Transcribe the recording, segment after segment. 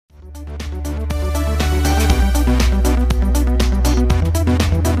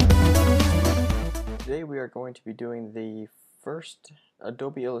Today we are going to be doing the first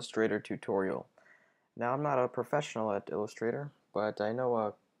Adobe Illustrator tutorial. Now I'm not a professional at Illustrator, but I know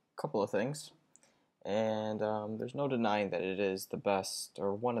a couple of things, and there's no denying that it is the best,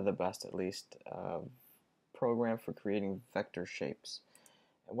 or one of the best at least, program for creating vector shapes.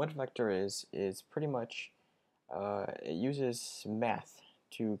 And what vector is pretty much, it uses math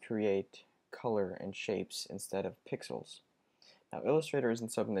to create color and shapes instead of pixels. Now, Illustrator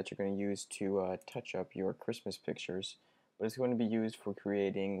isn't something that you're going to use to touch up your Christmas pictures, but it's going to be used for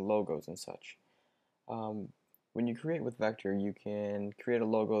creating logos and such. When you create with Vector, you can create a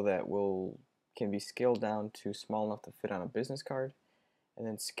logo that can be scaled down to small enough to fit on a business card, and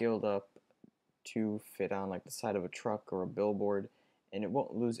then scaled up to fit on like the side of a truck or a billboard, and it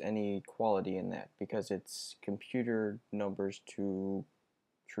won't lose any quality in that because it's computer numbers to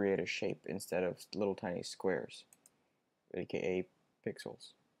create a shape instead of little tiny squares, aka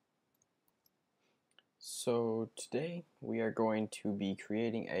pixels. So today we are going to be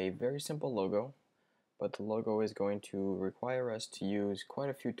creating a very simple logo, but the logo is going to require us to use quite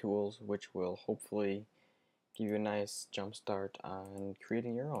a few tools, which will hopefully give you a nice jump start on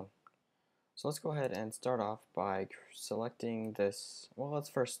creating your own. So let's go ahead and start off by selecting this. Well, let's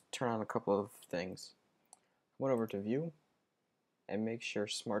first turn on a couple of things. Come on over to View and make sure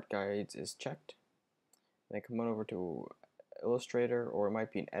Smart Guides is checked. Then come on over to Illustrator, or it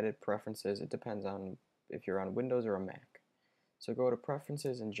might be in Edit Preferences. It depends on if you're on Windows or a Mac. So go to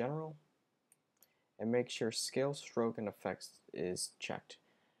Preferences in General and make sure Scale, Stroke, and Effects is checked.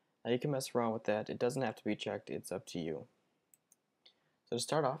 Now you can mess around with that. It doesn't have to be checked. It's up to you. So to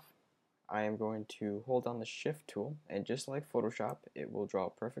start off, I am going to hold down the Shift tool, and just like Photoshop, it will draw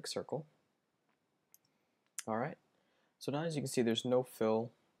a perfect circle. Alright, so now as you can see, there's no fill,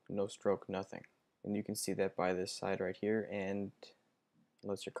 no stroke, nothing. And you can see that by this side right here, and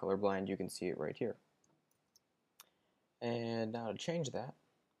unless you're colorblind, you can see it right here. And now to change that,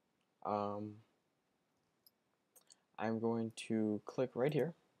 I'm going to click right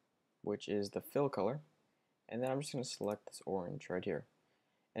here, which is the fill color, and then I'm just going to select this orange right here.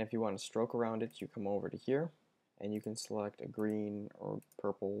 And if you want to stroke around it, you come over to here, and you can select a green or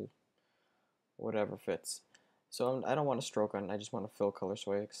purple, whatever fits. So I don't want a stroke on it, I just want a fill color,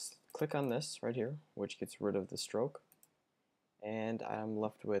 so I click on this right here, which gets rid of the stroke, and I'm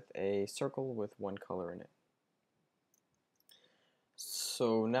left with a circle with one color in it.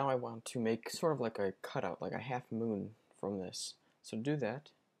 So now I want to make sort of like a cutout, like a half moon from this. So to do that,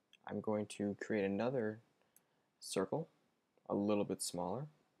 I'm going to create another circle, a little bit smaller,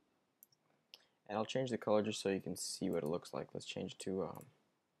 and I'll change the color just so you can see what it looks like. Let's change it to,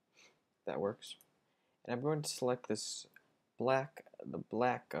 that works. And I'm going to select this black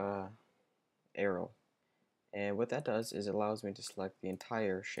arrow, and what that does is it allows me to select the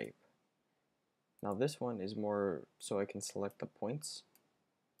entire shape. Now this one is more so I can select the points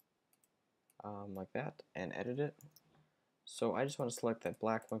like that and edit it. So I just want to select that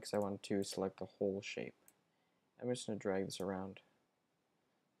black one because I want to select the whole shape. I'm just going to drag this around,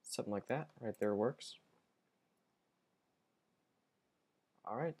 something like that. Right there works.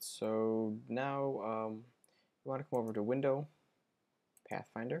 Alright, so now you want to come over to Window,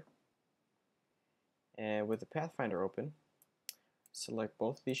 Pathfinder, and with the Pathfinder open, select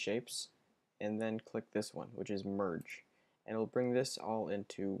both these shapes and then click this one, which is Merge, and it'll bring this all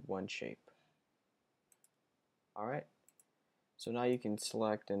into one shape. Alright, so now you can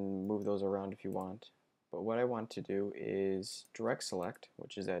select and move those around if you want, but what I want to do is direct select,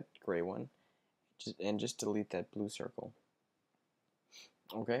 which is that gray one, and just delete that blue circle.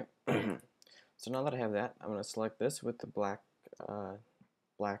 Okay, so now that I have that, I'm going to select this with the black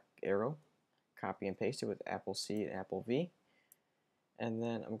arrow, copy and paste it with Apple C and Apple V, and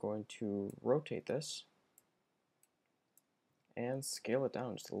then I'm going to rotate this and scale it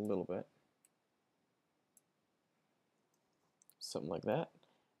down just a little bit, something like that.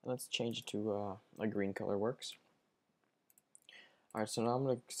 And let's change it to a green color works. Alright, so now I'm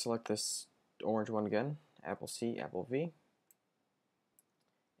going to select this orange one again, Apple C, Apple V,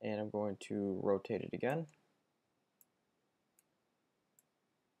 and I'm going to rotate it again,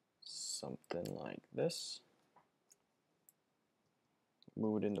 something like this.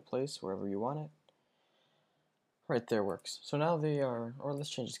 Move it into place wherever you want it. Right there works. So now they are, or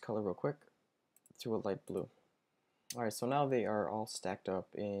let's change this color real quick to a light blue. Alright, so now they are all stacked up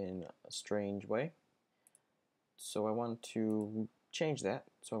in a strange way. So I want to change that.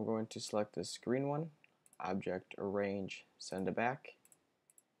 So I'm going to select this green one, Object, Arrange, Send to Back,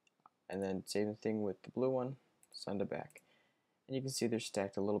 and then same thing with the blue one, Send to Back. And you can see they're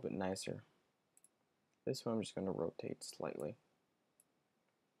stacked a little bit nicer. This one I'm just going to rotate slightly.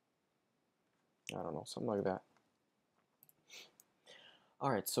 I don't know, something like that.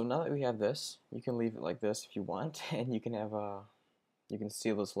 Alright, so now that we have this, you can leave it like this if you want, and you can have you can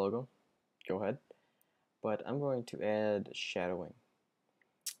steal this logo. Go ahead. But I'm going to add shadowing.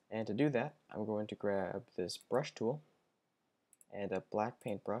 And to do that, I'm going to grab this brush tool and a black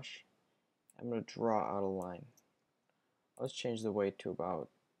paintbrush. I'm going to draw out a line. Let's change the weight to about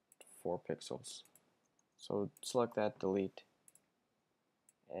 4 pixels. So select that, delete,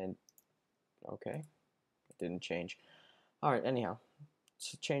 and okay, it didn't change. Alright, anyhow,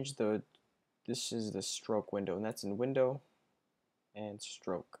 to change this is the stroke window, and that's in window and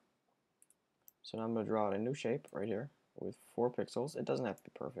stroke. So now I'm going to draw out a new shape right here with 4 pixels. It doesn't have to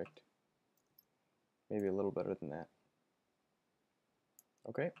be perfect. Maybe a little better than that.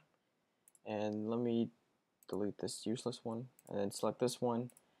 Okay, and let me delete this useless one and then select this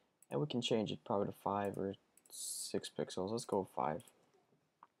one, and we can change it probably to 5 or 6 pixels. Let's go 5.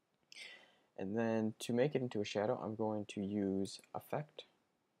 And then to make it into a shadow, I'm going to use Effect,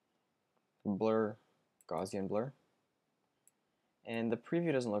 Blur, Gaussian Blur. And the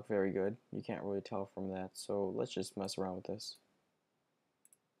preview doesn't look very good. You can't really tell from that, so let's just mess around with this.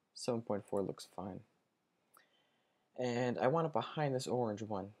 7.4 looks fine. And I want it behind this orange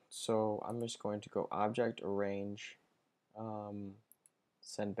one, so I'm just going to go Object, Arrange,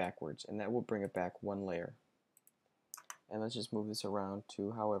 Send Backwards, and that will bring it back 1 layer. And let's just move this around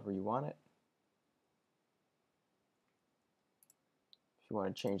to however you want it. If you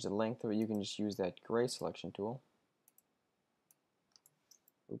want to change the length of it, you can just use that gray selection tool.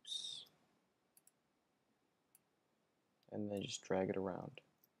 Oops. And then just drag it around.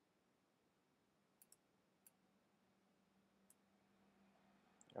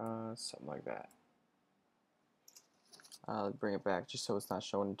 Something like that. Bring it back just so it's not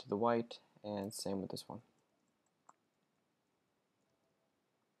showing into the white, and same with this one.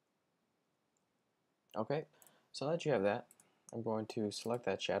 Okay, so now that you have that, I'm going to select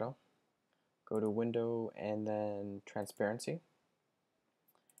that shadow, go to Window, and then Transparency.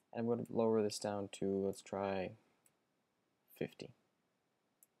 And I'm going to lower this down to, let's try 50.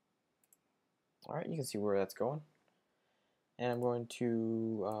 Alright, you can see where that's going. And I'm going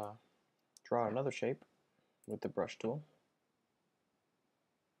to draw another shape with the brush tool.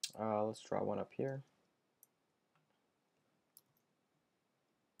 Let's draw one up here.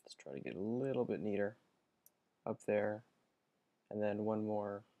 Let's try to get a little bit neater up there, and then one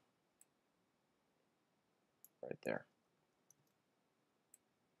more right there.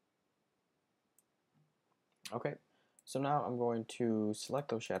 Okay, so now I'm going to select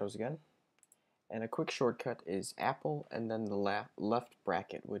those shadows again, and a quick shortcut is Apple and then the left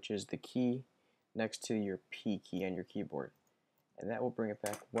bracket, which is the key next to your P key on your keyboard, and that will bring it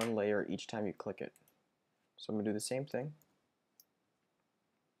back 1 layer each time you click it. So I'm going to do the same thing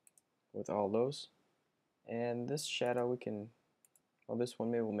with all those, and this shadow we can, well, this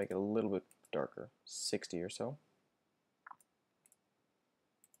one maybe we'll make it a little bit darker, 60 or so.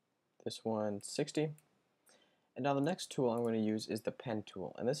 This one 60. And now the next tool I'm going to use is the pen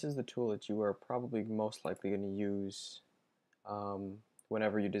tool, and this is the tool that you are probably most likely going to use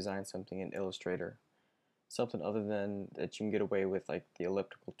whenever you design something in Illustrator. Something other than that you can get away with, like the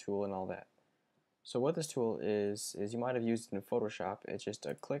elliptical tool and all that. So what this tool is you might have used it in Photoshop. It's just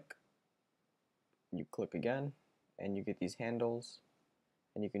a click, you click again, and you get these handles,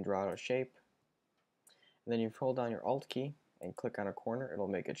 and you can draw out a shape. And then you hold down your Alt key and click on a corner, it'll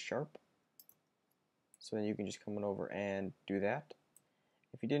make it sharp. So then you can just come on over and do that.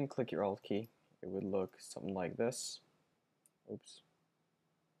 If you didn't click your Alt key, it would look something like this. Oops.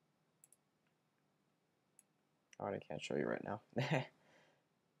 Alright, I can't show you right now.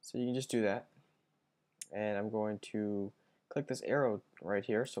 So you can just do that. And I'm going to click this arrow right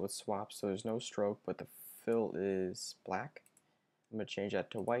here so it swaps, so there's no stroke, but the fill is black. I'm going to change that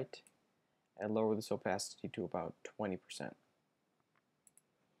to white and lower this opacity to about 20%. Let's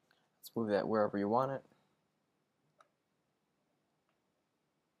move that wherever you want it.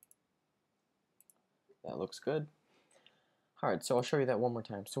 That looks good. Alright, so I'll show you that one more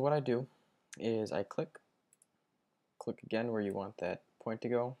time. So what I do is I click again where you want that point to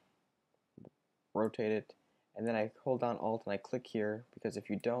go, rotate it, and then I hold down Alt and I click here, because if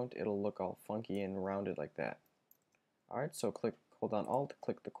you don't, it'll look all funky and rounded like that. Alright, so hold down Alt,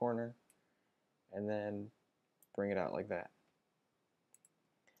 click the corner, and then bring it out like that.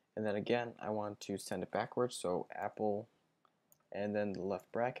 And then again, I want to send it backwards, so Apple and then the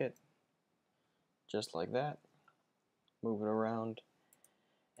left bracket, just like that. Move it around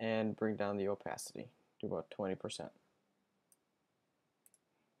and bring down the opacity to about 20%.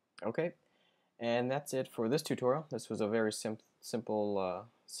 Okay, and that's it for this tutorial. This was a very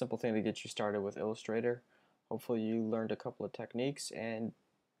simple thing to get you started with Illustrator. Hopefully you learned a couple of techniques and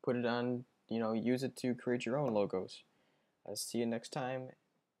put it on, use it to create your own logos. See you next time.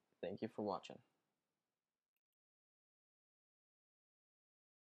 Thank you for watching.